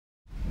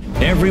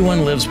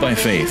Everyone lives by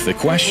faith. The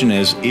question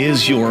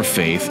is your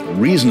faith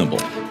reasonable?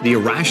 The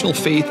Irrational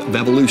Faith of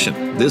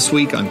Evolution, this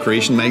week on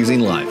Creation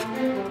Magazine Live.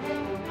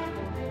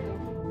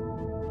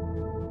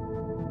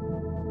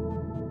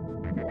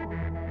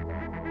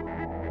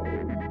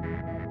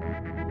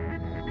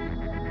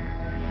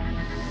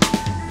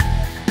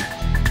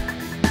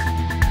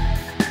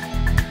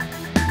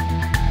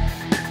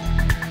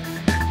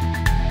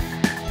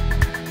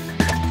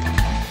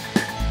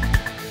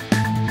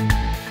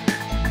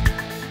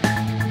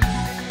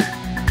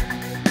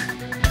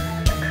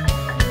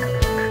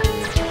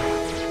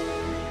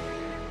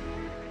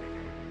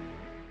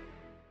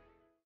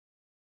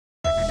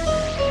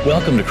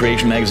 Welcome to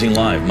Creation Magazine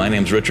Live. My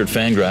name's Richard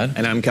Fangrad.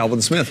 And I'm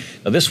Calvin Smith.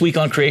 Now, this week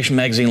on Creation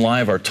Magazine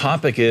Live, our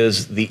topic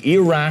is the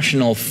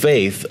irrational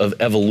faith of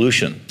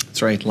evolution.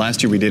 That's right.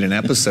 Last year we did an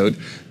episode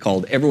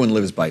called Everyone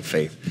Lives by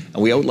Faith.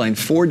 And we outlined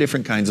 4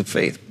 different kinds of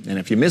faith. And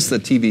if you missed the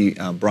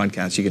TV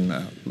broadcast, you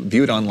can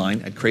view it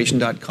online at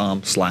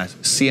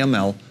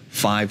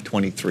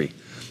creation.com/CML523.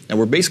 And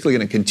we're basically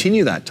going to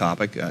continue that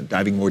topic,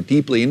 diving more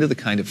deeply into the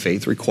kind of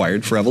faith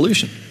required for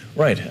evolution.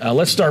 Right.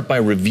 Let's start by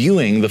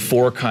reviewing the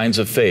 4 kinds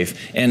of faith.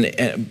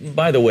 And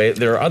by the way,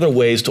 there are other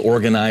ways to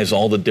organize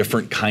all the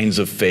different kinds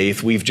of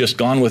faith. We've just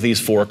gone with these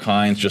 4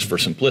 kinds just for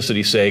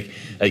simplicity's sake.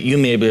 You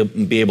may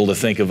be able to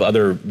think of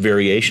other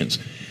variations.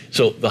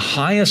 So the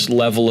highest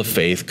level of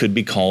faith could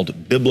be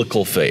called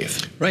biblical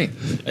faith. Right.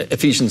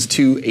 Ephesians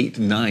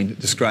 2:8-9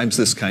 describes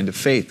this kind of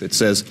faith. It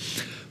says,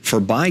 "For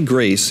by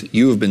grace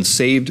you have been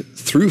saved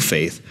through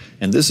faith,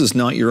 and this is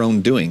not your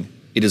own doing.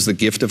 It is the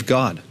gift of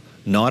God,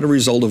 not a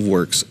result of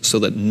works, so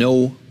that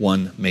no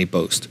one may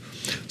boast."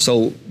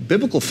 So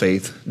biblical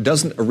faith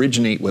doesn't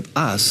originate with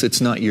us.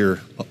 It's not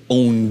your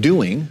own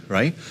doing,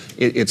 right?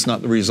 It's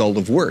not the result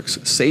of works.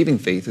 Saving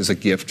faith is a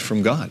gift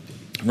from God.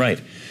 Right.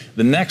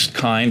 The next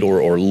kind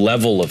or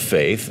level of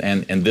faith,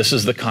 and this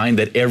is the kind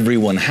that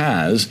everyone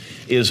has,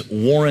 is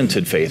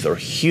warranted faith or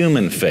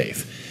human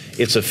faith.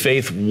 It's a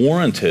faith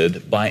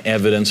warranted by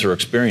evidence or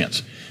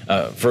experience.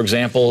 For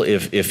example,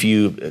 if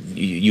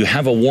you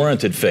have a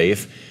warranted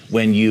faith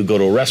when you go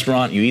to a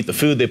restaurant, you eat the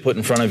food they put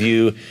in front of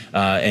you,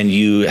 and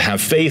you have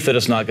faith that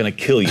it's not going to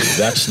kill you.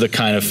 That's the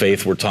kind of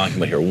faith we're talking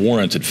about here,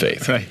 warranted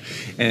faith. Right.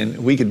 And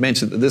we could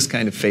mention that this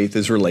kind of faith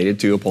is related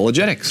to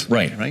apologetics.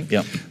 Right. Right?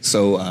 Yep.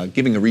 So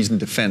giving a reasoned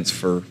defense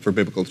for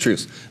biblical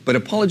truths. But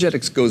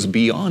apologetics goes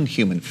beyond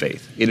human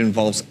faith. It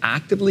involves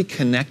actively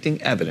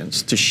connecting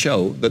evidence to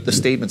show that the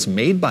statements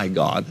made by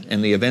God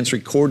and the events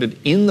recorded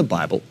in the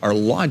Bible are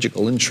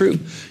logical and true.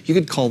 You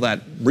could call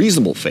that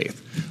reasonable faith.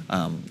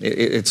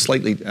 It's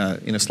slightly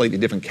in a slightly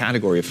different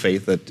category of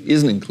faith that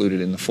isn't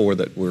included in the 4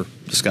 that we're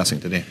discussing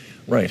today.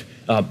 Right.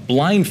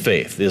 Blind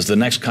faith is the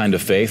next kind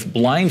of faith.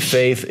 Blind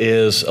faith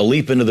is a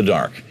leap into the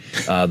dark.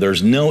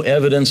 There's no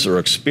evidence or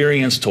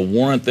experience to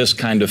warrant this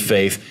kind of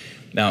faith.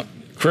 Now,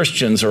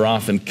 Christians are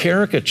often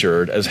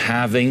caricatured as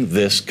having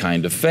this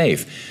kind of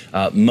faith.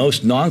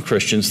 Most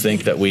non-Christians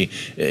think that we,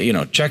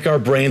 check our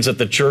brains at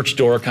the church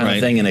door kind of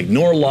thing and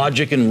ignore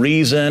logic and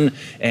reason,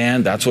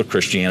 and that's what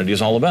Christianity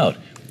is all about.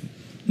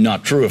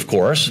 Not true, of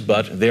course,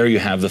 but there you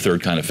have the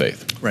 3rd kind of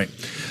faith. Right.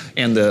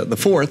 And the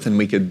 4th, and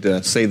we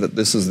could say that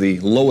this is the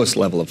lowest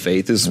level of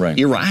faith, is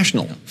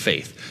irrational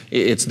faith.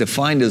 It's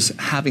defined as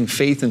having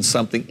faith in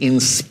something in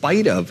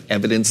spite of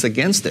evidence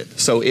against it.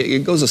 So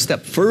it goes a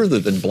step further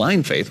than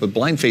blind faith. With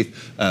blind faith,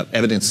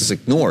 evidence is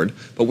ignored.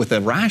 But with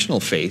irrational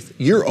faith,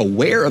 you're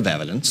aware of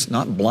evidence,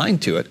 not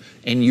blind to it,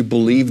 and you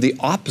believe the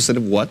opposite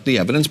of what the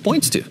evidence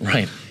points to.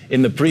 Right.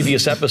 In the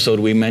previous episode,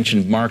 we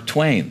mentioned Mark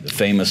Twain, the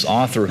famous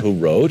author who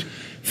wrote,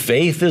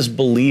 "Faith is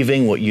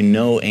believing what you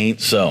know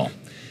ain't so."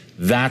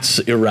 That's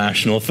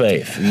irrational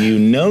faith. You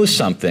know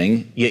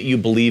something, yet you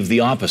believe the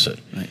opposite.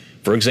 Right.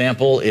 For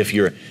example, if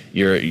you're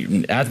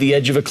at the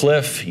edge of a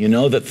cliff, you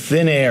know that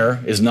thin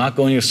air is not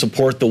going to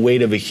support the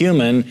weight of a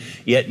human,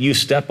 yet you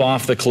step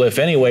off the cliff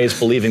anyways,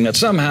 believing that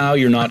somehow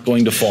you're not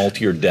going to fall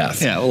to your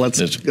death. Yeah, well,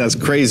 that's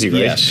crazy, right?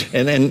 Yes.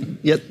 And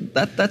yet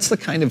that's the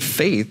kind of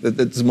faith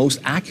that's the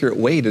most accurate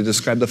way to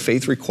describe the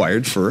faith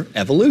required for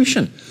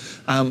evolution.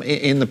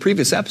 In the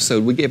previous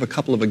episode, we gave a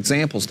couple of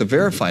examples to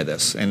verify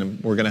this, and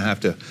we're going to have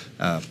to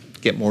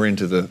get more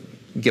into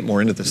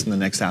this in the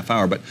next half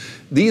hour. But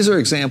these are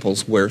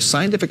examples where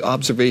scientific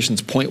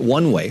observations point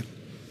one way,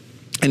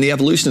 and the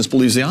evolutionist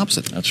believes the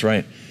opposite. That's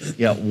right.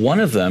 Yeah, one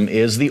of them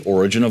is the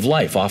origin of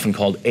life, often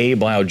called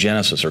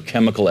abiogenesis or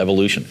chemical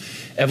evolution.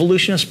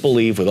 Evolutionists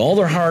believe with all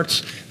their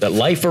hearts that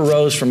life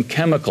arose from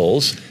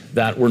chemicals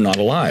that were not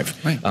alive.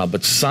 Right.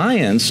 But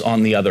science,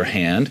 on the other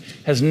hand,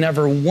 has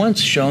never once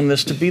shown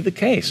this to be the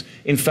case.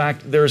 In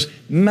fact, there's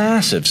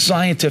massive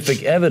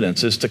scientific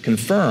evidences to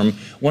confirm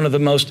one of the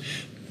most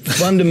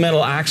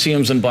fundamental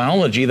axioms in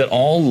biology that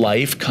all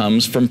life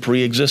comes from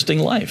pre-existing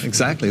life.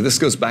 Exactly. This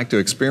goes back to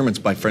experiments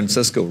by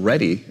Francesco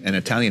Redi, an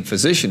Italian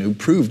physician, who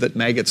proved that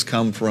maggots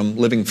come from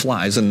living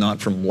flies and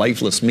not from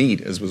lifeless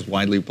meat, as was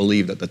widely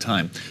believed at the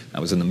time.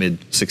 That was in the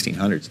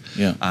mid-1600s.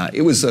 Yeah.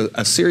 It was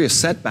a serious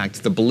setback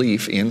to the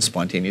belief in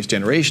spontaneous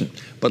generation.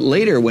 But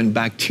later, when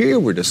bacteria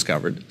were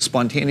discovered,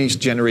 spontaneous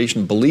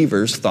generation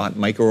believers thought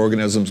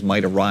microorganisms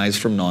might arise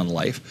from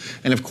non-life.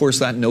 And of course,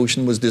 that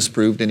notion was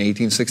disproved in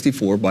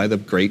 1864 by the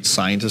great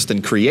scientist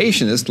and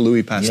creationist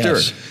Louis Pasteur,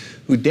 Yes.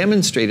 who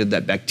demonstrated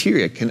that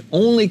bacteria can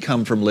only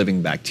come from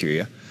living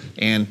bacteria.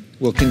 And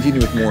we'll continue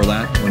with more of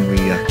that when we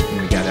get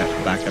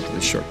back after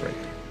this short break.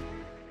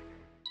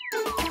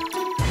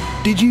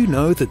 Did you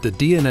know that the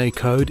DNA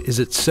code is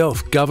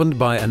itself governed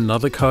by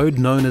another code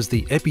known as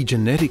the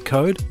epigenetic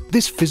code?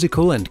 This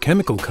physical and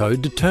chemical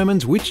code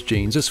determines which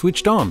genes are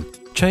switched on.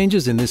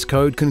 Changes in this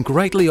code can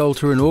greatly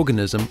alter an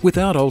organism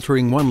without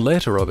altering one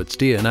letter of its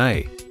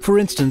DNA. For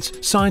instance,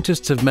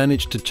 scientists have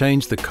managed to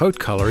change the coat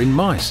color in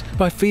mice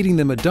by feeding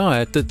them a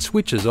diet that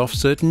switches off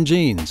certain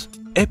genes.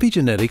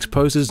 Epigenetics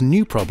poses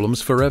new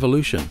problems for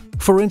evolution.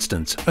 For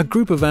instance, a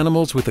group of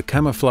animals with a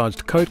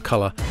camouflaged coat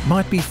color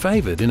might be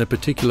favored in a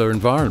particular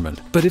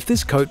environment, but if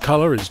this coat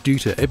color is due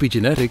to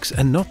epigenetics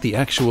and not the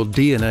actual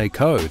DNA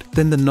code,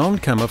 then the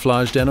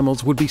non-camouflaged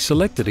animals would be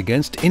selected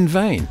against in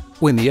vain.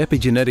 When the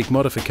epigenetic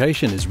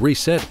modification is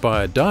reset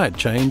by a diet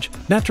change,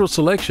 natural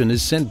selection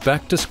is sent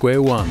back to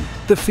square one.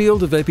 The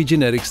field of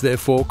epigenetics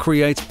therefore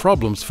creates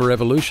problems for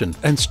evolution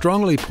and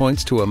strongly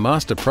points to a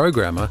master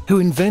programmer who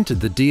invented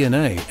the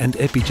DNA and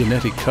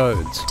epigenetic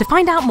codes. To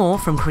find out more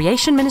from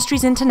Creation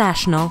Ministries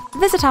International,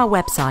 visit our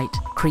website,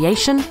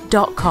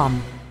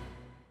 creation.com.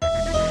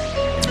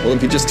 Well,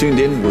 if you just tuned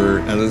in,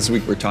 this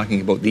week we're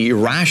talking about the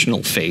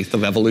irrational faith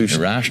of evolution.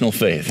 Irrational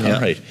faith. Yeah.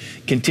 All right.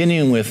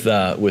 Continuing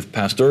with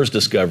Pasteur's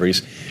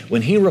discoveries,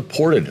 when he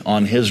reported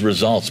on his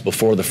results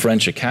before the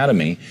French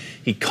Academy,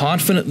 he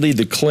confidently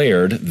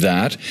declared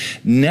that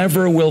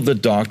never will the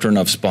doctrine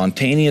of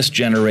spontaneous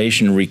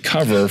generation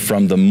recover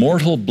from the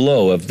mortal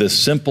blow of this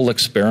simple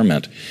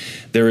experiment.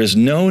 There is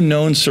no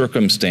known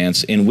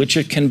circumstance in which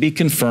it can be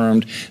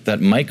confirmed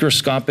that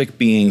microscopic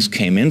beings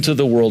came into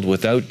the world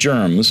without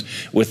germs,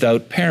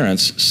 without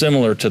parents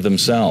similar to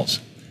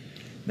themselves.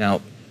 Now,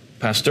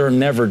 Pasteur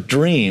never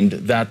dreamed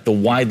that the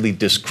widely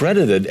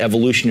discredited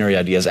evolutionary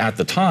ideas at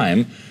the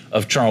time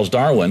of Charles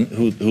Darwin,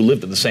 who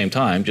lived at the same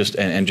time, just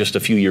a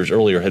few years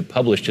earlier had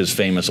published his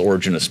famous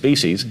Origin of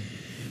Species,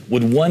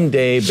 would one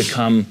day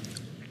become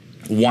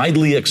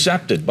widely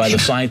accepted by the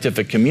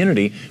scientific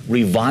community,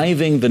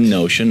 reviving the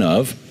notion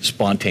of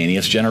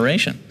spontaneous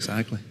generation.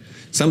 Exactly.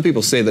 Some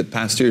people say that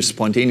Pasteur's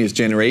spontaneous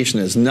generation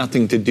has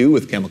nothing to do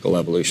with chemical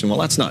evolution. Well,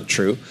 that's not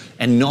true,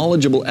 and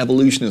knowledgeable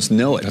evolutionists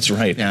know it. That's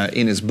right.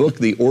 In his book,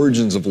 The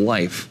Origins of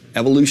Life,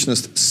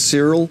 evolutionist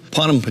Cyril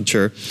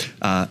Ponampcher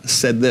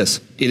said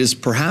this: "It is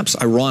perhaps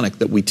ironic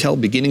that we tell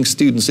beginning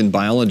students in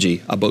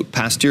biology about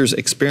Pasteur's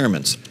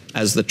experiments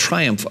as the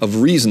triumph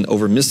of reason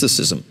over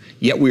mysticism,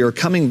 yet we are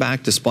coming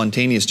back to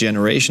spontaneous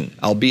generation,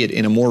 albeit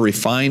in a more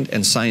refined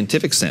and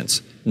scientific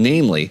sense,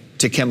 namely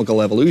to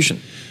chemical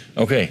evolution."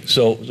 Okay,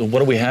 so what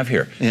do we have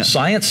here? Yeah.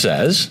 Science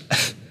says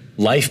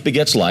life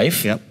begets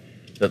life, Yep.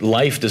 that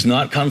life does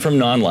not come from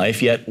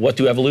non-life, yet what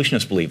do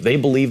evolutionists believe? They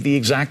believe the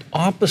exact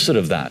opposite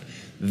of that.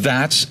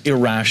 That's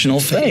irrational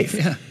faith.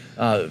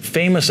 Yeah.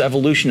 Famous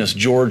evolutionist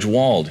George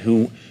Wald,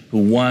 who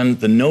won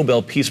the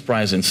Nobel Peace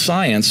Prize in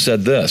Science,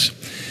 said this: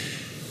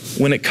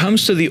 "When it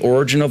comes to the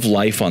origin of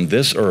life on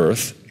this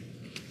earth,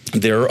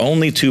 there are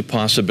only two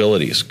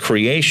possibilities,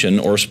 creation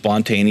or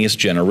spontaneous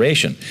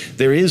generation.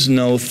 There is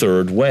no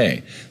third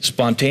way.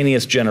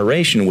 Spontaneous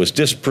generation was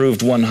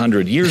disproved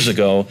 100 years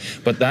ago,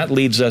 but that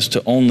leads us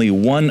to only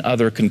one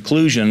other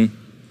conclusion,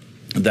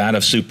 that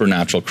of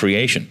supernatural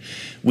creation.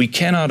 We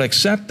cannot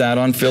accept that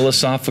on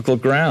philosophical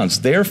grounds.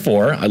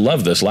 Therefore," I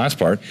love this last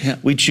part, Yeah.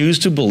 "we choose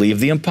to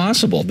believe the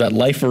impossible, that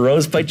life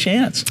arose by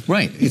chance."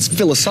 Right. It's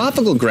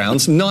philosophical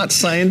grounds, not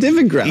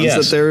scientific grounds,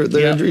 Yes. that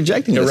they're Yeah.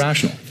 rejecting this.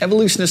 Irrational.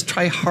 Evolutionists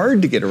try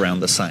hard to get around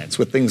the science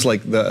with things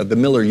like the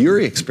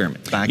Miller-Urey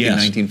experiment back in Yes.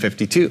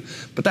 1952.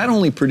 But that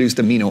only produced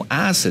amino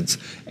acids,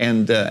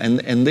 and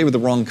they were the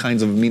wrong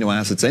kinds of amino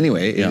acids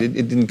anyway. Yeah.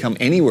 It didn't come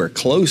anywhere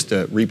close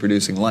to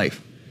reproducing life.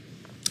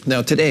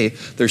 Now today,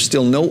 there's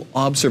still no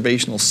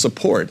observational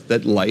support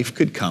that life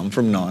could come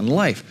from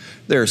non-life.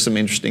 There are some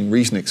interesting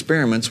recent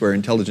experiments where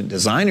intelligent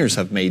designers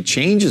have made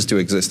changes to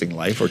existing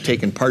life or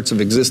taken parts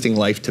of existing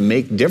life to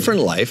make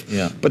different life,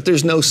 Yeah. but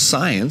there's no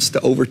science to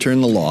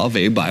overturn the law of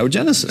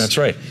abiogenesis. That's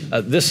right.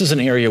 This is an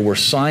area where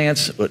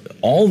science,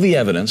 all the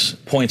evidence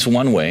points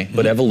one way,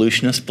 but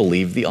evolutionists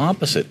believe the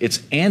opposite.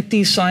 It's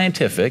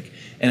anti-scientific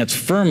and it's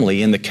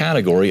firmly in the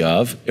category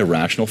of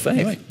irrational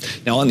faith. Right.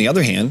 Now, on the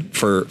other hand,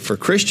 for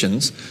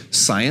Christians,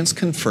 science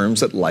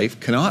confirms that life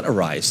cannot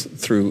arise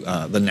through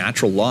the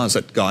natural laws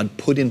that God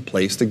put in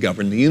place to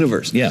govern the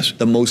universe. Yes.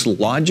 The most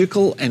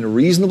logical and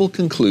reasonable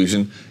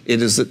conclusion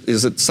is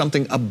that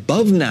something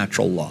above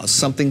natural laws,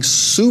 something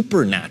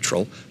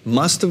supernatural,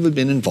 must have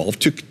been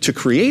involved to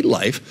create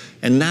life,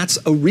 and that's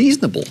a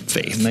reasonable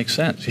faith. It makes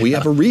sense. We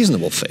have a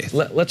reasonable faith.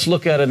 Let's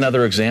look at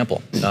another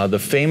example. The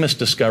famous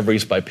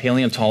discoveries by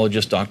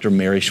paleontologist Dr.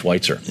 Mary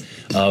Schweitzer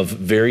of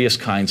various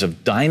kinds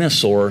of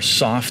dinosaur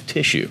soft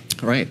tissue.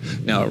 Right.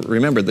 Now,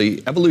 remember,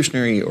 the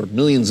evolutionary or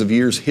millions of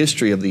years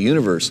history of the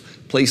universe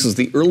places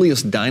the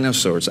earliest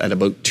dinosaurs at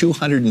about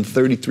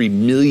 233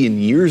 million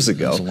years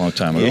ago. That's a long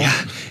time ago.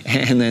 Yeah.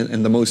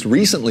 And the most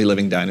recently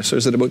living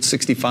dinosaurs at about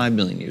 65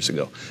 million years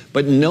ago.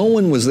 But no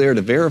one was there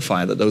to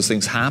verify that those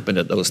things happened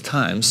at those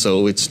times,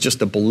 so it's just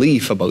a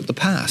belief about the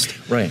past.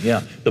 Right,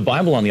 yeah. The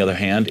Bible, on the other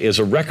hand, is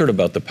a record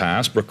about the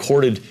past,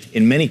 recorded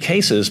in many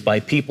cases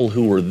by people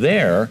who were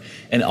there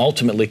and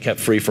ultimately kept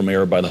free from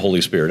error by the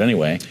Holy Spirit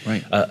anyway.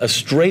 Right. A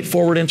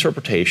straightforward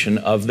interpretation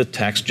of the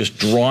text, just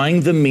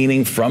drawing the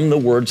meaning from the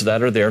words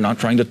that are there, not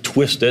trying to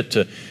twist it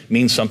to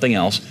mean something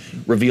else,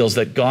 reveals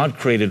that God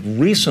created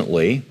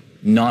recently,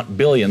 not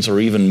billions or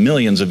even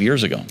millions of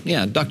years ago.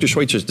 Yeah, Dr.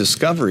 Schweitzer's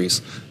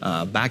discoveries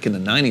back in the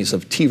 90s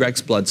of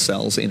T-Rex blood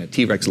cells in a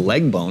T-Rex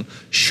leg bone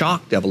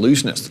shocked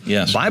evolutionists.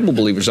 Yes. Bible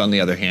believers, on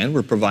the other hand,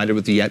 were provided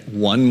with yet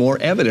one more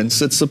evidence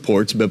that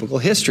supports biblical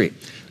history,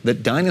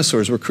 that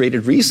dinosaurs were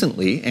created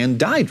recently and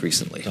died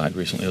recently. Died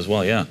recently as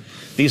well, yeah.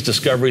 These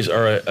discoveries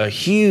are a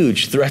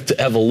huge threat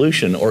to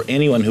evolution or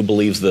anyone who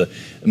believes the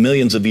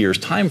millions of years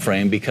time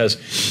frame, because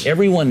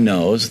everyone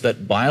knows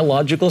that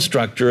biological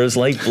structures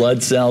like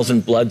blood cells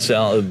and blood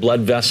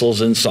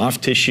vessels and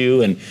soft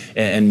tissue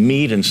and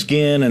meat and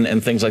skin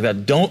and things like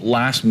that don't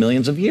last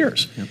millions of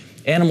years. Yep.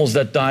 Animals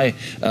that die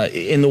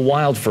in the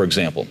wild, for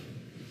example,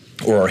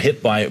 or are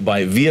hit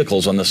by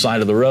vehicles on the side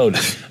of the road,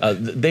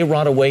 they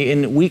rot away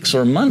in weeks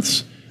or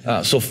months.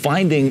 So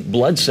finding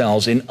blood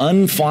cells in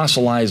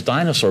unfossilized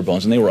dinosaur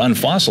bones, and they were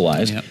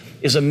unfossilized, yep,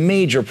 is a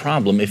major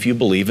problem if you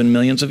believe in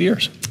millions of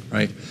years.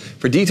 Right.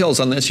 For details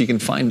on this, you can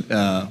find,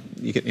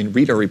 you can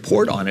read our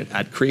report on it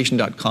at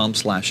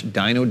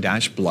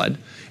creation.com/dino-blood.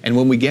 And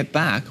when we get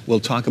back, we'll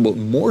talk about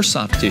more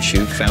soft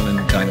tissue found in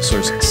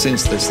dinosaurs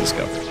since this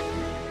discovery.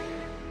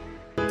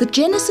 The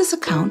Genesis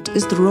account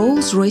is the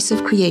Rolls-Royce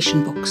of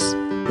creation books.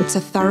 It's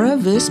a thorough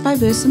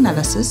verse-by-verse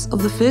analysis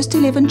of the first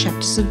 11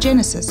 chapters of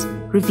Genesis,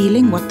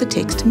 revealing what the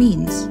text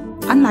means.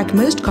 Unlike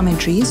most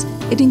commentaries,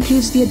 it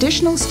includes the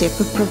additional step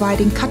of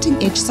providing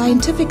cutting-edge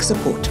scientific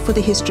support for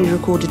the history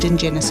recorded in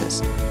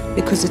Genesis,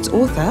 because its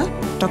author,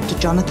 Dr.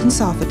 Jonathan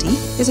Sarfati,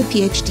 is a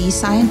PhD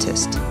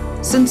scientist.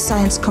 Since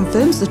science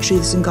confirms the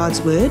truths in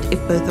God's Word, if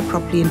both are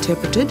properly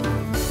interpreted,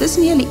 this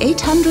nearly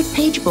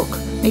 800-page book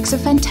makes a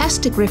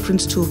fantastic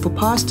reference tool for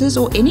pastors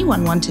or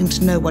anyone wanting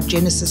to know what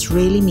Genesis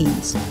really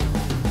means.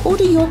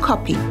 Order your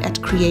copy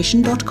at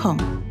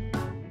creation.com.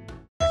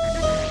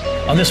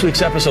 On this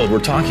week's episode, we're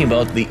talking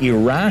about the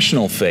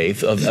irrational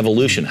faith of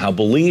evolution, how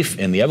belief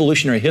in the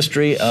evolutionary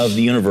history of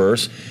the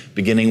universe,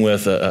 beginning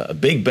with a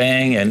big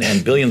bang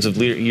and billions of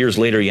years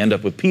later you end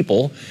up with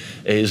people,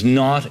 is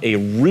not a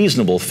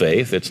reasonable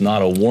faith. It's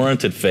not a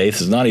warranted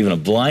faith. It's not even a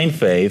blind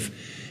faith.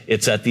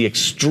 It's at the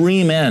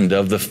extreme end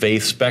of the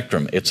faith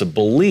spectrum. It's a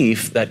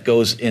belief that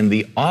goes in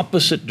the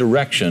opposite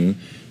direction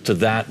to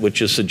that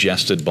which is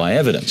suggested by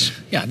evidence.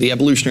 Yeah, the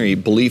evolutionary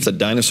belief that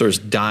dinosaurs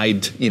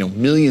died,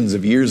 millions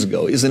of years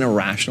ago is an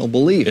irrational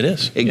belief. It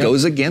is. It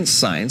goes against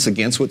science,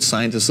 against what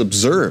scientists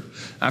observe.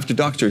 After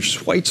Dr.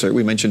 Schweitzer,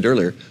 we mentioned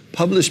earlier,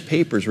 published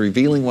papers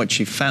revealing what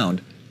she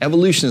found,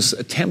 evolutionists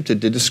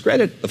attempted to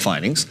discredit the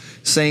findings,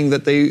 saying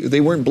that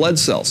they weren't blood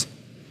cells.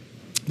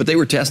 But they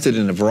were tested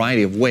in a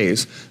variety of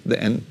ways,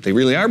 and they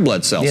really are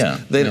blood cells. Yeah.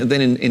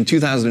 Then in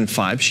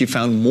 2005, she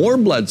found more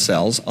blood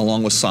cells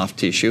along with soft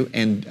tissue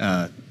and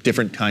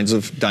different kinds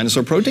of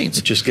dinosaur proteins.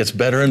 It just gets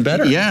better and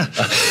better. Yeah.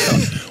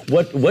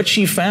 What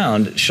she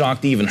found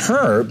shocked even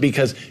her,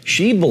 because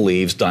she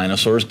believes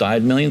dinosaurs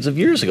died millions of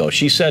years ago.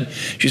 She said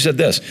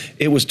this: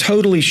 "It was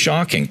totally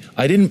shocking.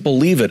 I didn't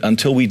believe it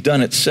until we'd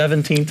done it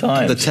 17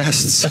 times. The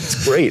tests.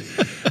 That's great.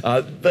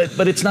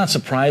 But it's not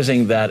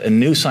surprising that a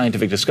new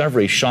scientific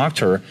discovery shocked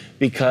her,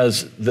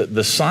 because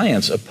the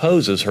science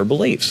opposes her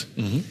beliefs.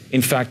 Mm-hmm.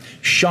 In fact,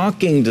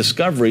 shocking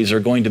discoveries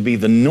are going to be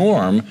the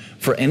norm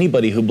for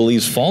anybody who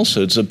believes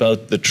falsehoods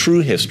about the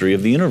true history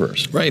of the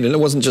universe." Right, and it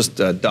wasn't just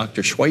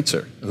Dr.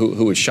 Schweitzer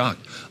who was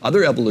shocked.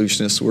 Other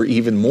evolutionists were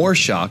even more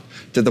shocked,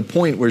 to the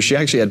point where she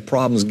actually had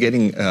problems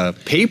getting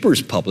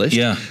papers published.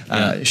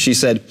 She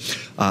said,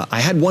 "I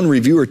had one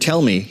reviewer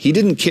tell me he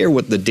didn't care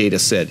what the data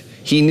said.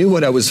 He knew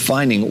what I was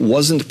finding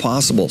wasn't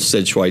possible,"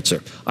 said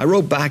Schweitzer. "I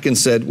wrote back and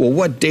said, 'Well,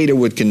 what data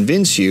would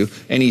convince you?'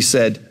 And he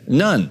said,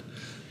 'None.'"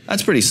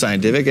 That's pretty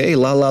scientific, eh?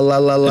 La, la, la,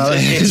 la, la.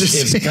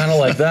 It's kind of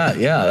like that,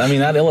 yeah. I mean,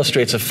 that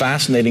illustrates a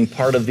fascinating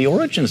part of the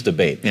origins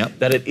debate, Yep.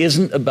 that it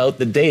isn't about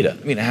the data.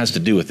 I mean, it has to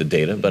do with the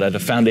data, but at a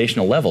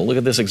foundational level, look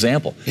at this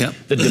example. Yep.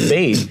 The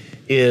debate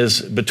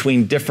is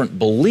between different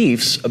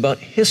beliefs about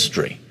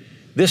history.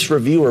 This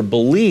reviewer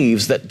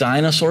believes that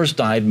dinosaurs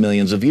died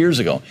millions of years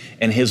ago,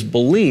 and his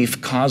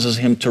belief causes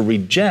him to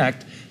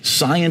reject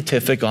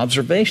scientific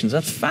observations.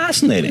 That's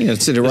fascinating. Yeah,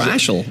 it's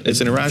irrational.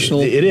 It's an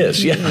irrational. It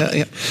is,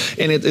 yeah.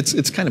 And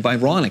it's kind of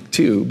ironic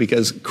too,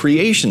 because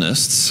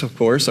creationists, of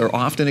course, are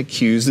often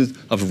accused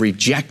of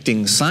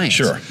rejecting science.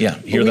 Sure, yeah,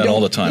 hear that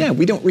all the time. Yeah,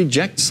 we don't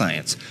reject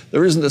science.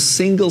 There isn't a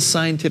single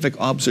scientific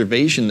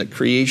observation that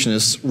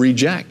creationists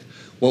reject.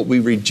 What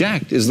we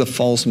reject is the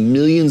false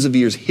millions of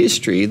years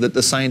history that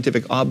the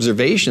scientific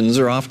observations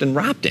are often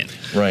wrapped in.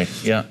 Right,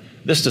 yeah.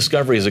 This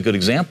discovery is a good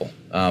example.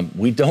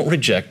 We don't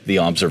reject the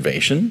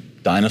observation,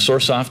 dinosaur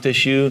soft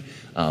tissue,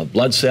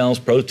 blood cells,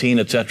 protein,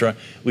 etc.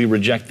 We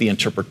reject the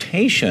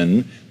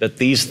interpretation that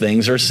these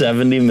things are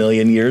 70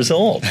 million years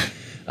old.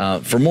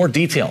 For more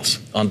details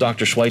on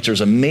Dr.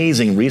 Schweitzer's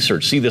amazing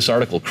research, see this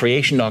article,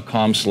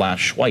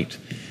 creation.com/Schweit.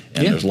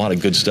 And there's a lot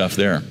of good stuff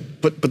there.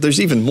 But there's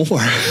even more.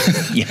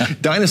 Yeah.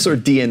 Dinosaur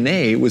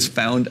DNA was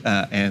found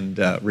and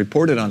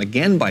reported on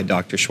again by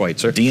Dr.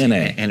 Schweitzer.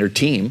 DNA. And her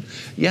team.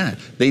 Yeah,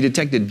 they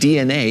detected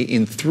DNA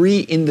in 3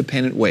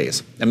 independent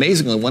ways.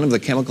 Amazingly, one of the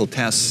chemical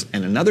tests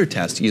and another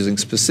test using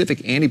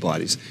specific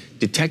antibodies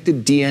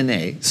detected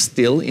DNA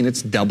still in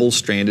its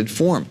double-stranded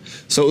form.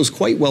 So it was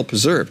quite well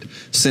preserved,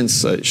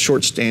 since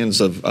short strands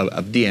of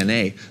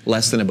DNA,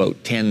 less than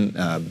about 10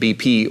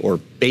 BP or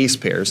base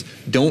pairs,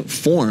 don't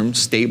form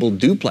stable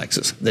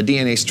duplexes, the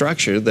DNA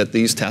structure that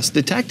these tests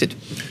detected.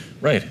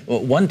 Right. Well,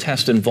 one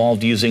test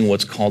involved using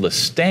what's called a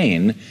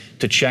stain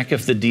to check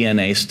if the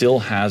DNA still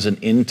has an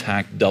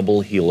intact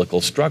double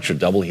helix structure.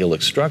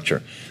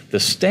 The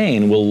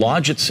stain will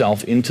lodge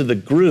itself into the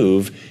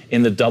groove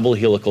in the double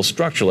helical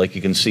structure, like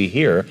you can see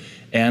here,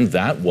 and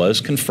that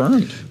was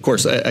confirmed. Of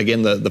course,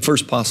 again, the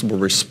first possible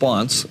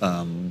response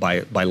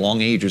by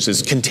long agers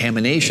is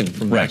contamination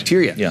from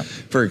bacteria,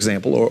 for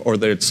example, or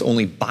that it's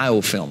only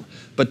biofilm.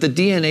 But the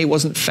DNA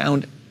wasn't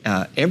found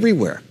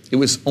everywhere. It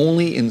was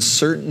only in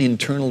certain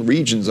internal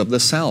regions of the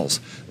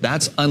cells.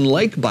 That's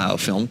unlike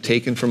biofilm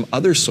taken from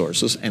other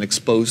sources and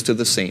exposed to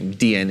the same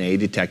DNA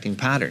detecting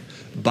pattern.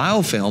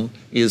 Biofilm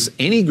is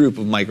any group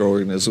of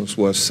microorganisms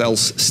where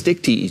cells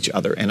stick to each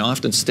other and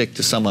often stick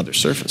to some other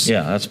surface.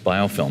 Yeah, that's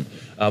biofilm.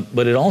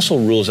 But it also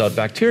rules out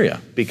bacteria,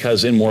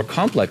 because in more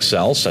complex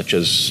cells, such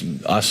as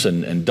us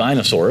and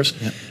dinosaurs,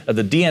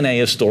 the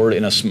DNA is stored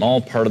in a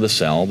small part of the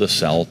cell,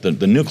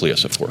 the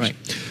nucleus, of course. Right.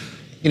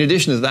 In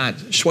addition to that,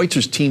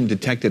 Schweitzer's team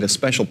detected a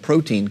special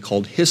protein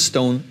called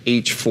histone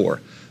H4.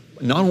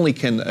 Not only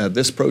can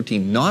this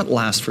protein not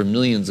last for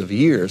millions of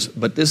years,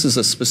 but this is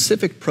a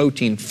specific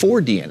protein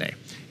for DNA.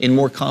 In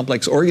more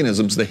complex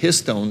organisms, the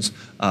histones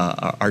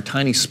are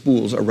tiny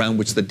spools around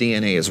which the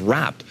DNA is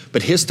wrapped,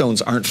 but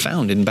histones aren't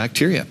found in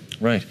bacteria.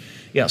 Right.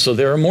 Yeah, so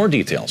there are more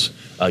details.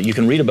 You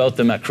can read about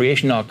them at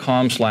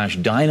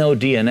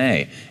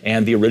creation.com/dinodna,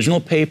 and the original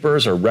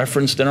papers are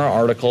referenced in our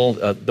article.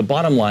 The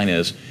bottom line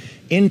is,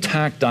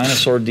 intact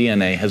dinosaur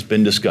DNA has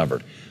been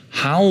discovered.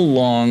 How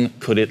long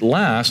could it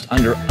last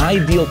under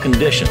ideal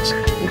conditions?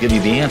 We'll give you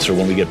the answer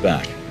when we get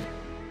back.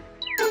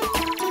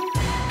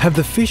 Have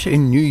the fish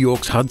in New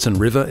York's Hudson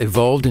River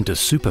evolved into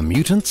super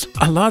mutants?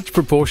 A large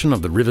proportion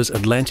of the river's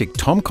Atlantic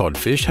tomcod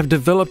fish have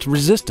developed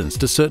resistance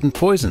to certain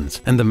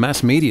poisons, and the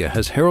mass media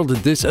has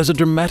heralded this as a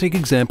dramatic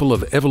example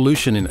of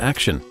evolution in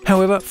action.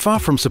 However, far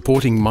from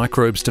supporting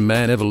microbes to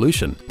man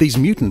evolution, these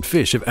mutant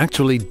fish have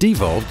actually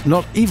devolved,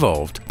 not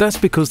evolved. That's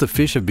because the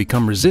fish have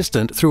become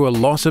resistant through a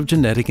loss of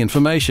genetic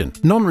information.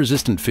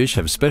 Non-resistant fish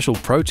have special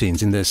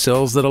proteins in their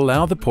cells that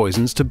allow the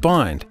poisons to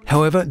bind.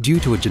 However, due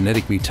to a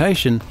genetic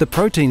mutation, the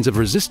proteins of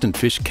resistant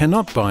fish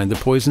cannot bind the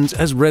poisons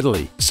as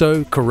readily,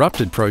 so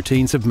corrupted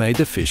proteins have made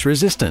the fish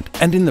resistant.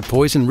 And in the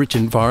poison-rich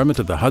environment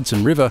of the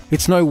Hudson River,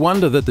 it's no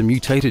wonder that the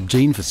mutated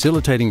gene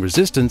facilitating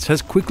resistance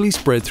has quickly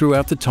spread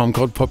throughout the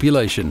tomcod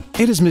population.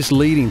 It is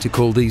misleading to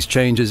call these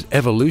changes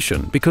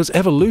evolution, because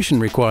evolution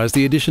requires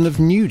the addition of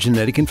new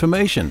genetic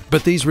information,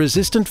 but these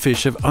resistant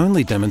fish have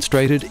only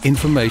demonstrated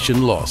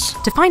information loss.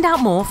 To find out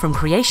more from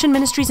Creation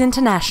Ministries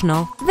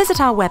International, visit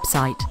our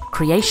website,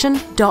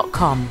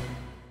 creation.com.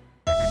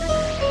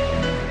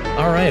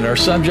 All right, our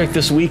subject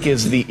this week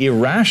is the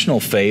irrational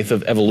faith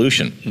of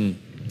evolution.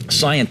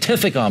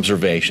 Scientific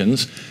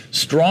observations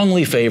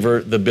strongly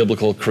favor the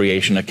biblical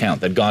creation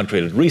account, that God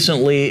created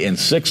recently in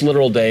 6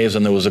 literal days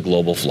and there was a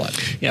global flood.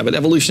 Yeah, but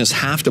evolutionists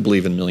have to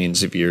believe in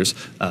millions of years,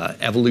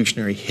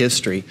 evolutionary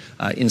history,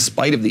 in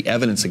spite of the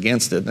evidence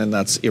against it, and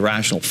that's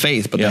irrational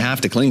faith, but they have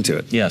to cling to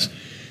it. Yes.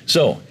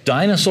 So,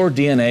 dinosaur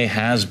DNA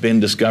has been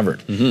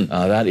discovered.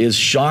 That is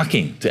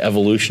shocking to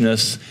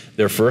evolutionists.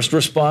 Their first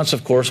response,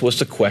 of course, was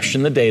to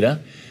question the data,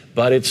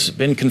 but it's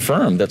been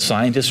confirmed that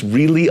scientists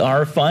really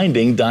are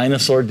finding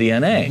dinosaur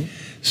DNA.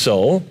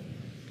 So,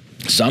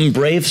 some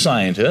brave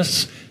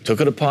scientists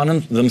took it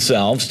upon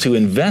themselves to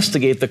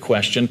investigate the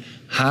question,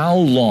 How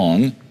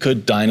long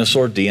could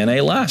dinosaur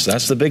DNA last?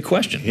 That's the big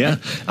question. Yeah.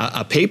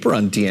 A paper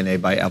on DNA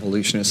by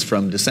evolutionists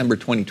from December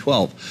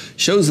 2012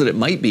 shows that it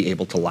might be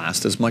able to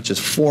last as much as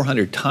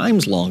 400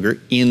 times longer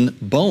in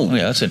bone. Oh,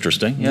 yeah, that's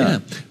interesting.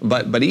 Yeah.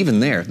 But even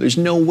there's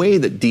no way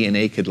that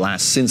DNA could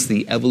last since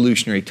the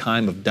evolutionary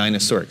time of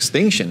dinosaur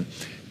extinction.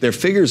 Their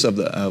figures of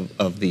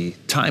the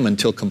time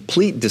until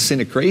complete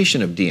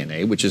disintegration of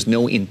DNA, which is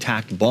no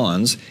intact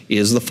bonds,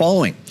 is the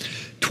following.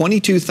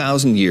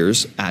 22,000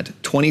 years at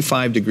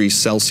 25 degrees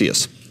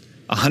Celsius,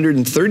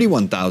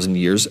 131,000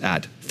 years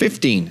at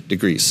 15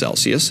 degrees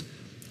Celsius,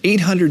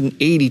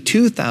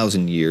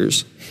 882,000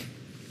 years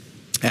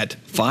at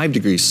 5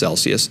 degrees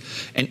Celsius,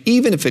 and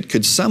even if it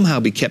could somehow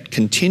be kept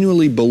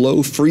continually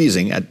below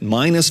freezing at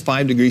minus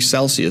 5 degrees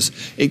Celsius,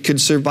 it could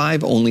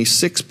survive only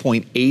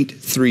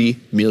 6.83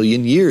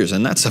 million years,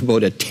 and that's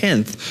about a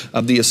tenth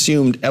of the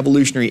assumed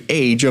evolutionary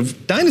age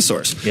of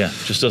dinosaurs. Yeah,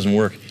 it just doesn't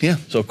work. Yeah.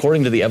 So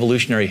according to the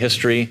evolutionary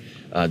history,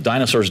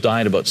 dinosaurs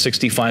died about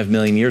 65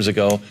 million years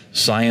ago.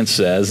 Science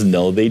says,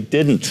 no, they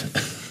didn't.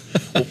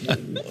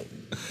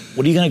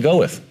 What are you going to go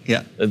with?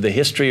 Yeah. The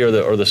history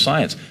or the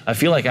science? I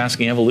feel like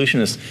asking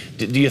evolutionists,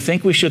 do you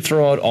think we should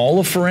throw out all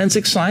of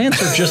forensic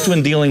science or just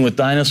when dealing with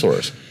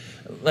dinosaurs?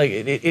 Like,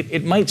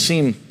 it might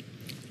seem,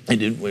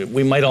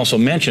 we might also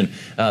mention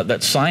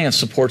that science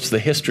supports the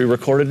history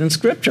recorded in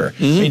Scripture.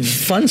 I mean,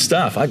 fun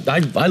stuff.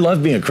 I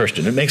love being a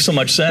Christian. It makes so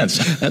much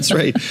sense. That's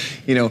right.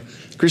 You know,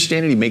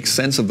 Christianity makes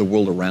sense of the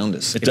world around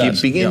us. It if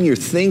does, you begin your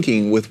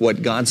thinking with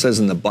what God says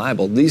in the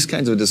Bible, these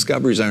kinds of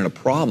discoveries aren't a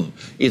problem.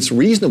 It's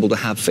reasonable to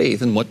have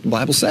faith in what the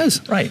Bible says.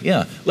 Right,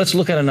 yeah. Let's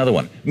look at another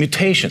one.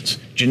 Mutations.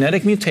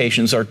 Genetic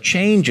mutations are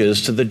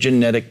changes to the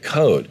genetic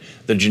code.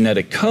 The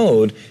genetic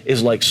code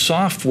is like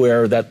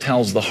software that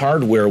tells the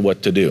hardware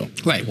what to do.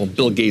 Right. Well,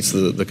 Bill Gates,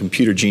 the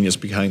computer genius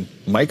behind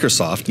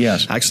Microsoft,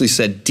 yes, actually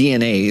said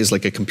DNA is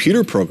like a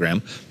computer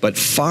program, but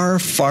far,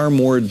 far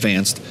more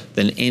advanced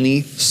than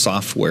any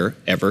software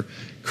ever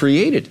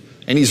created.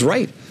 And he's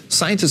right.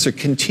 Scientists are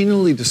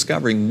continually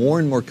discovering more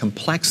and more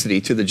complexity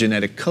to the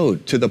genetic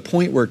code, to the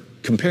point where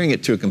comparing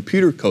it to a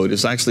computer code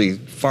is actually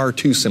far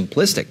too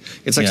simplistic.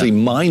 It's actually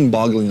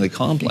mind-bogglingly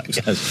complex.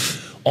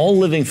 Yes. All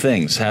living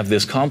things have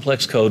this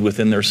complex code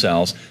within their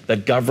cells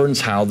that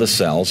governs how the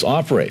cells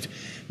operate.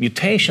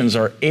 Mutations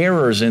are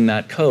errors in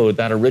that code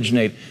that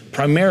originate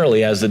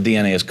primarily as the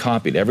DNA is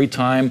copied. Every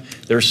time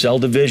there's cell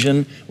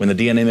division, when the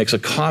DNA makes a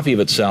copy of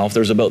itself,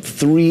 there's about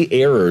 3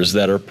 errors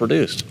that are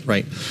produced.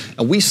 Right.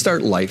 And we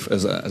start life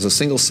as a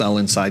single cell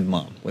inside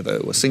mom with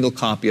a single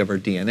copy of our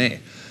DNA.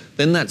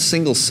 Then that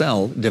single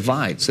cell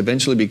divides,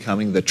 eventually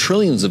becoming the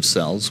trillions of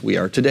cells we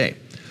are today.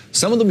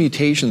 Some of the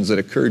mutations that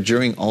occur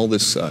during all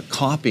this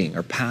copying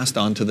are passed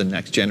on to the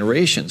next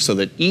generation, so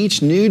that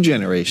each new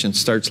generation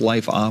starts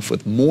life off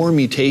with more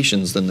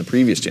mutations than the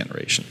previous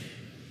generation.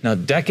 Now,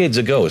 decades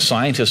ago,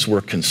 scientists were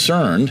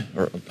concerned,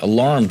 or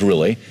alarmed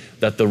really,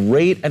 that the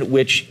rate at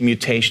which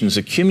mutations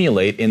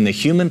accumulate in the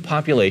human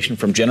population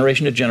from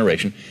generation to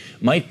generation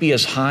might be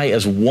as high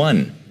as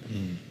 1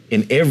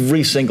 in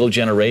every single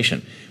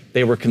generation.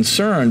 They were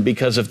concerned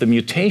because if the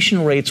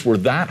mutation rates were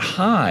that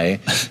high,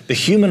 the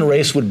human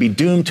race would be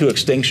doomed to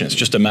extinction. It's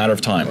just a matter of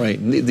time. Right.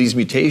 These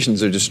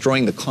mutations are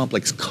destroying the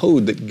complex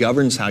code that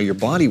governs how your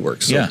body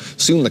works. So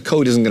soon the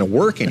code isn't going to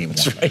work anymore.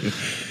 That's right.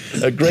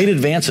 Great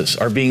advances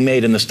are being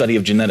made in the study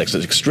of genetics.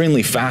 It's an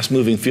extremely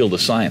fast-moving field of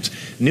science.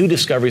 New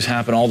discoveries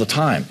happen all the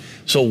time.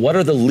 So what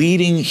are the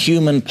leading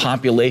human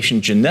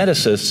population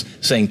geneticists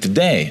saying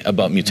today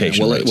about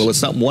mutation rates? Well,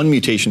 it's not 1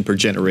 mutation per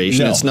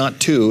generation. No. It's not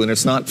 2, and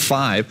it's not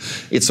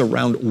 5. It's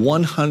around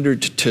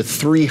 100 to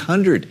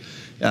 300.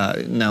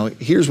 Now,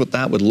 here's what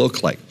that would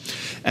look like.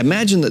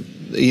 Imagine that,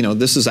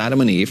 this is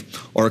Adam and Eve,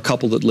 or a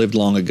couple that lived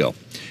long ago.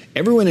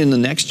 Everyone in the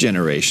next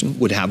generation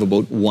would have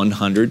about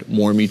 100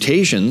 more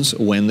mutations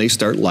when they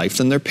start life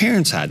than their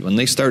parents had when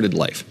they started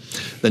life.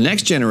 The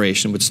next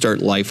generation would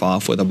start life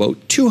off with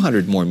about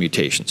 200 more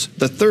mutations.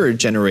 The third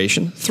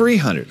generation,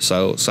 300.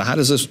 So how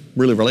does this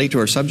really relate to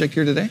our subject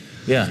here today?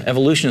 Yeah,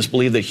 evolutionists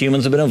believe that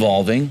humans have been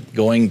evolving,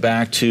 going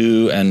back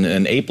to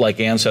an ape-like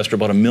ancestor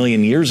about 1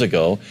 million years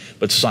ago,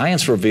 but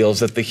science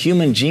reveals that the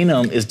human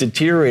genome is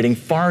deteriorating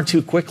far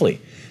too quickly.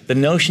 The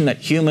notion that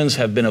humans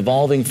have been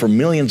evolving for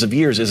millions of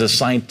years is a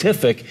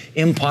scientific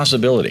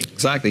impossibility.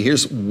 Exactly.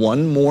 Here's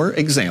one more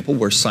example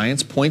where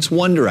science points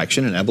one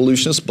direction and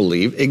evolutionists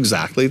believe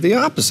exactly the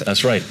opposite.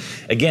 That's right.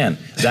 Again,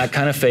 that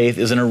kind of faith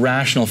is an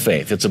irrational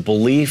faith. It's a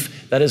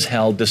belief that is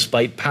held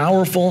despite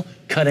powerful,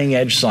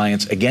 cutting-edge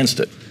science against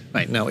it.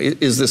 Right. Now,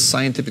 is this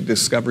scientific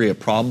discovery a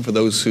problem for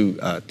those who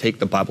take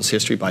the Bible's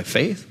history by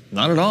faith?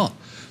 Not at all.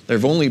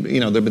 There've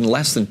been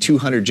less than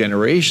 200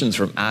 generations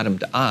from Adam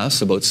to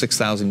us, about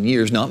 6,000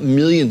 years, not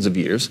millions of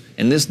years.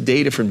 And this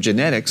data from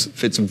genetics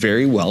fits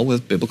very well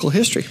with biblical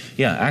history.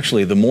 Yeah,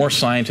 actually, the more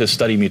scientists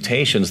study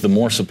mutations, the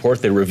more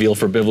support they reveal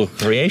for biblical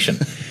creation.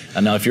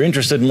 And now, if you're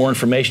interested in more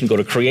information, go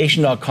to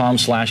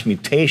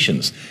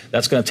creation.com/mutations.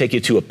 That's going to take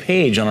you to a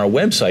page on our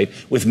website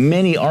with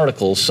many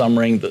articles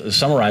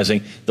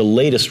summarizing the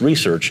latest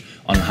research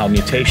on how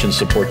mutations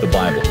support the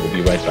Bible. We'll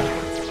be right back.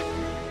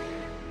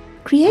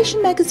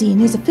 Creation Magazine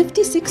is a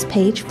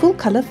 56-page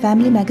full-color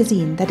family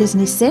magazine that is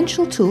an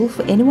essential tool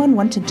for anyone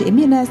wanting to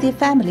immunize their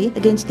family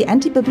against the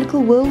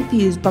anti-biblical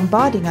worldviews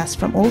bombarding us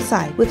from all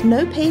sides. With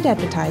no paid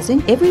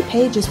advertising, every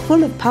page is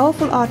full of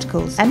powerful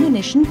articles,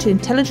 ammunition to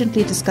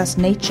intelligently discuss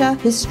nature,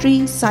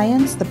 history,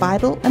 science, the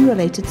Bible, and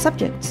related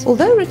subjects.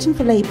 Although written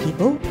for lay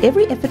people,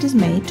 every effort is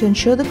made to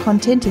ensure the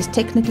content is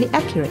technically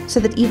accurate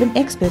so that even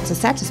experts are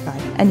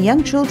satisfied, and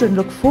young children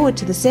look forward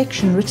to the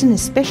section written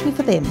especially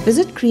for them.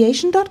 Visit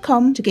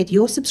creation.com to get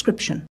your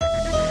subscription.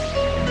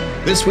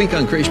 This week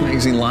on Creation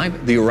Magazine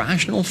Live, the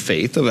irrational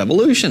faith of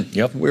evolution.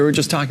 Yep. We were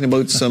just talking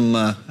about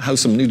how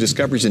some new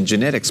discoveries in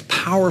genetics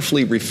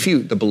powerfully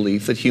refute the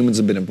belief that humans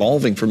have been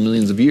evolving for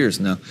millions of years.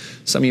 Now,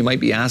 some of you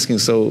might be asking,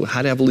 so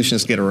how do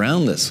evolutionists get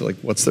around this? Like,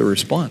 what's their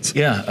response?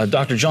 Yeah,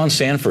 Dr. John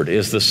Sanford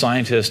is the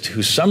scientist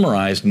who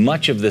summarized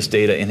much of this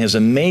data in his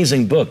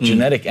amazing book,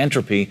 Genetic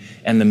Entropy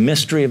and the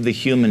Mystery of the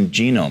Human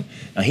Genome.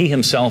 Now, he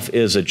himself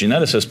is a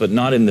geneticist, but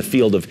not in the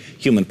field of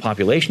human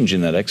population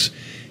genetics.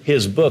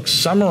 His book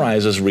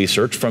summarizes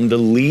research from the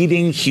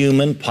leading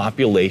human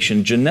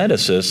population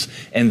geneticists,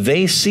 and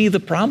they see the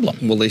problem.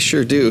 Well, they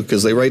sure do,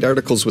 because they write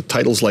articles with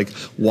titles like,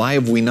 "Why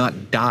Have We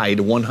Not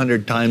Died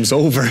 100 Times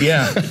Over?"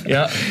 Yeah,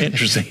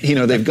 interesting. You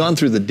know, they've gone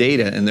through the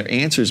data, and their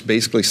answer is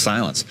basically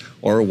silence.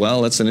 Or,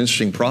 well, that's an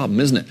interesting problem,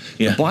 isn't it?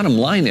 Yeah. The bottom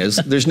line is,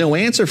 there's no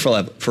answer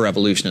for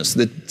evolutionists.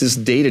 This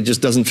data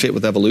just doesn't fit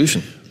with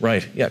evolution.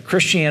 Right, yeah.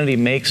 Christianity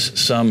makes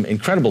some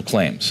incredible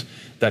claims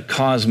that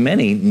cause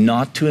many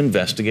not to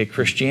investigate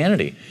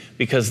Christianity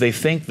because they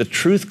think the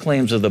truth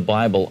claims of the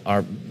Bible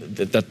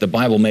that the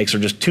Bible makes are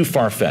just too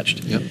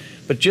far-fetched. Yep.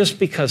 But just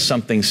because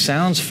something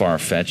sounds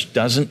far-fetched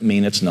doesn't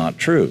mean it's not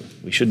true.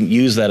 We shouldn't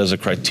use that as a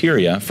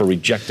criteria for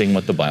rejecting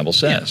what the Bible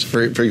says.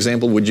 Yeah. For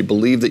example, would you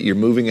believe that you're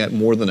moving at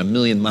more than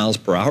 1,000,000 miles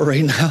per hour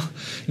right now?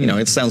 You know,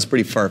 it sounds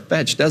pretty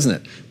far-fetched, doesn't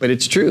it? But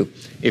it's true.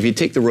 If you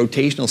take the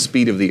rotational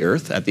speed of the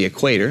Earth at the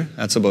equator,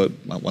 that's about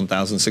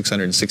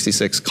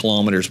 1,666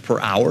 kilometers per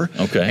hour.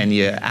 Okay. And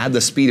you add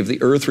the speed of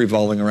the Earth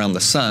revolving around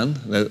the sun,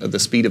 the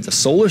speed of the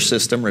solar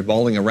system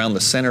revolving around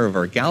the center of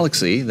our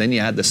galaxy, then you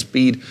add the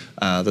speed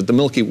that the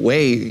Milky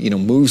Way,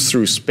 moves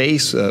through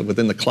space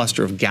within the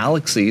cluster of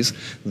galaxies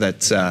that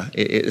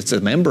it's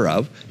a member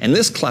of, and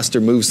this cluster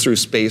moves through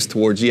space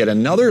towards yet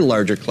another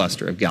larger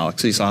cluster of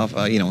galaxies off,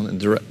 in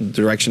the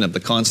direction of the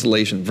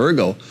constellation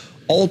Virgo.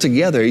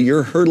 Altogether,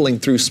 you're hurtling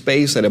through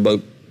space at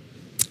about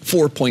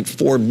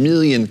 4.4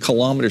 million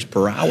kilometers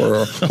per hour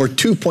or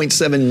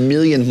 2.7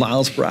 million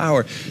miles per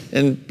hour,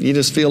 and you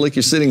just feel like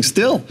you're sitting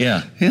still.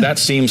 Yeah. That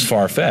seems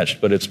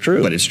far-fetched, but it's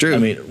true. But it's true. I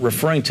mean,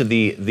 referring to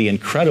the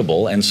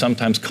incredible and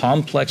sometimes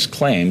complex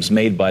claims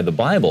made by the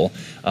Bible,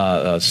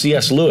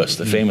 C.S. Lewis,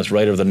 the famous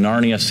writer of the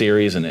Narnia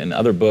series and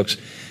other books,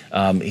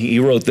 he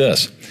wrote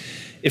this: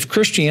 "If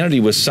Christianity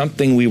was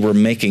something we were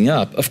making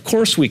up, of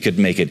course we could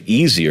make it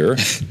easier,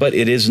 but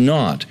it is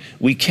not.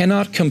 We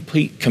cannot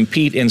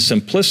compete in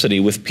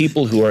simplicity with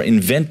people who are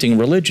inventing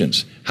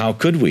religions. How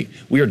could we?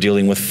 We are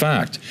dealing with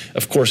fact.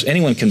 Of course,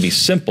 anyone can be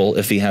simple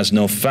if he has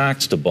no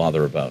facts to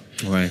bother about."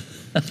 Right.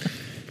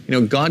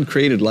 God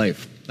created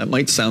life. That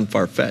might sound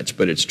far-fetched,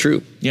 but it's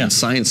true. Yeah. And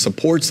science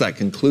supports that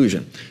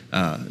conclusion,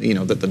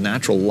 that the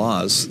natural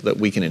laws that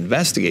we can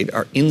investigate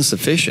are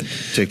insufficient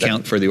to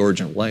account for the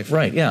origin of life.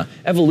 Right, yeah.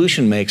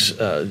 Evolution makes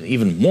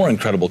even more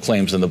incredible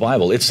claims than the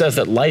Bible. It says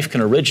that life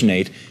can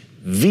originate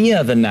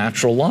via the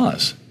natural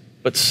laws.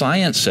 But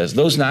science says,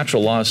 those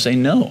natural laws say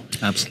no.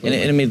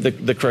 Absolutely. And I mean,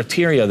 the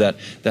criteria that,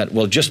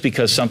 well, just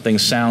because something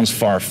sounds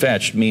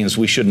far-fetched means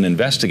we shouldn't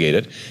investigate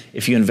it.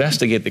 If you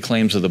investigate the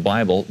claims of the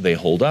Bible, they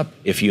hold up.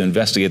 If you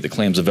investigate the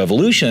claims of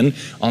evolution,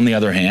 on the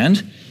other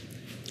hand,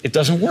 it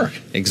doesn't work.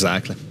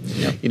 Exactly.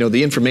 Yep.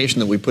 The information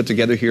that we put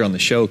together here on the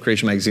show,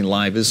 Creation Magazine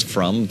Live, is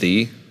from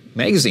the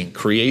magazine,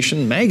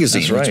 Creation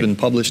Magazine. That's right. It's been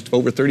published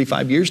over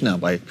 35 years now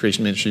by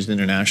Creation Ministries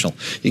International.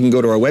 You can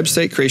go to our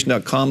website,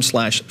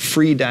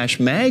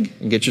 creation.com/free-mag,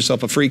 and get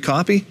yourself a free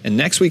copy. And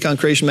next week on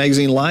Creation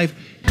Magazine Live,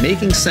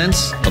 making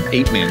sense of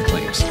 8-man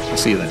claims. We'll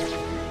see you then.